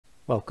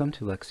Welcome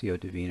to Lectio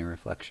Divina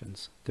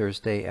Reflections,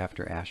 Thursday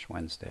after Ash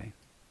Wednesday.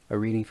 A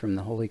reading from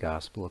the Holy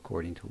Gospel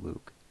according to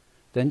Luke.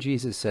 Then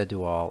Jesus said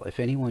to all, "If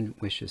anyone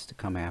wishes to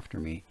come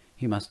after me,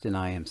 he must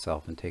deny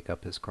himself and take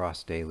up his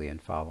cross daily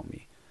and follow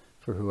me.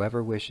 For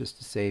whoever wishes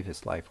to save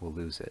his life will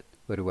lose it,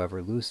 but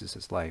whoever loses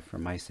his life for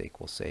my sake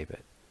will save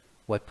it.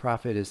 What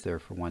profit is there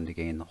for one to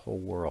gain the whole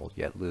world,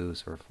 yet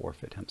lose or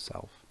forfeit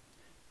himself?"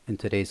 In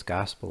today's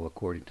Gospel,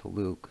 according to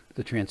Luke,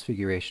 the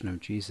transfiguration of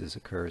Jesus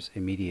occurs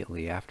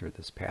immediately after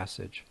this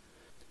passage.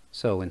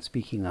 So, in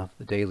speaking of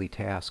the daily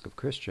task of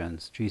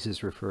Christians,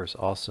 Jesus refers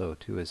also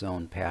to his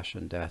own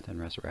passion, death, and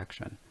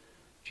resurrection.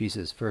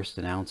 Jesus first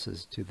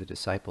announces to the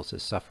disciples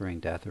his suffering,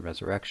 death, and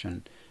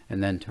resurrection,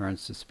 and then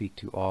turns to speak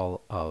to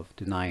all of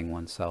denying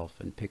oneself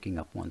and picking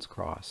up one's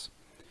cross.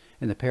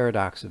 In the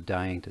paradox of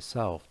dying to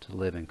self to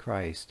live in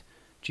Christ,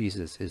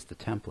 Jesus is the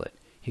template.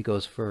 He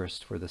goes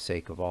first for the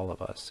sake of all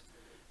of us.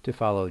 To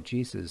follow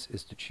Jesus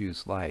is to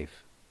choose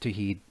life, to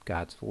heed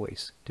God's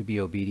voice, to be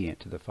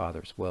obedient to the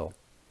Father's will.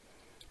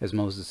 As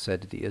Moses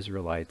said to the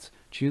Israelites,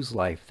 "Choose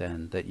life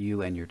then, that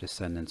you and your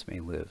descendants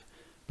may live,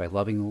 by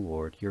loving the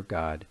Lord your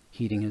God,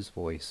 heeding his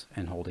voice,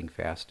 and holding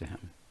fast to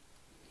him."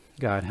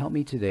 God, help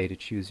me today to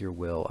choose your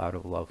will out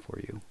of love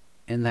for you.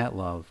 In that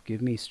love,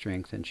 give me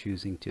strength in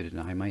choosing to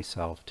deny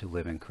myself to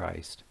live in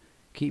Christ.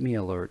 Keep me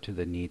alert to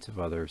the needs of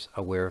others,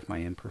 aware of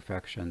my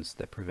imperfections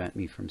that prevent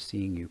me from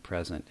seeing you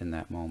present in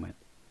that moment.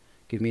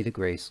 Give me the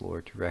grace,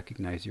 Lord, to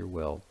recognize your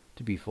will,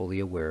 to be fully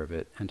aware of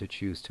it, and to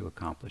choose to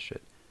accomplish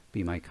it.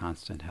 Be my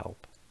constant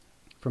help.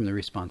 From the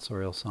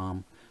responsorial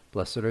psalm,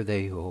 "Blessed are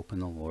they who hope in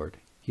the Lord.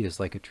 He is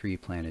like a tree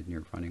planted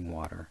near running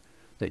water,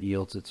 that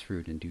yields its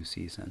fruit in due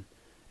season,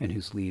 and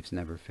whose leaves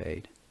never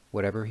fade.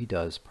 Whatever he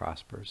does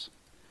prospers."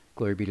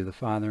 Glory be to the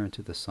Father, and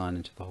to the Son,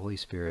 and to the Holy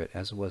Spirit,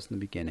 as it was in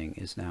the beginning,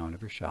 is now, and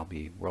ever shall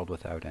be, world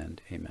without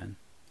end. Amen.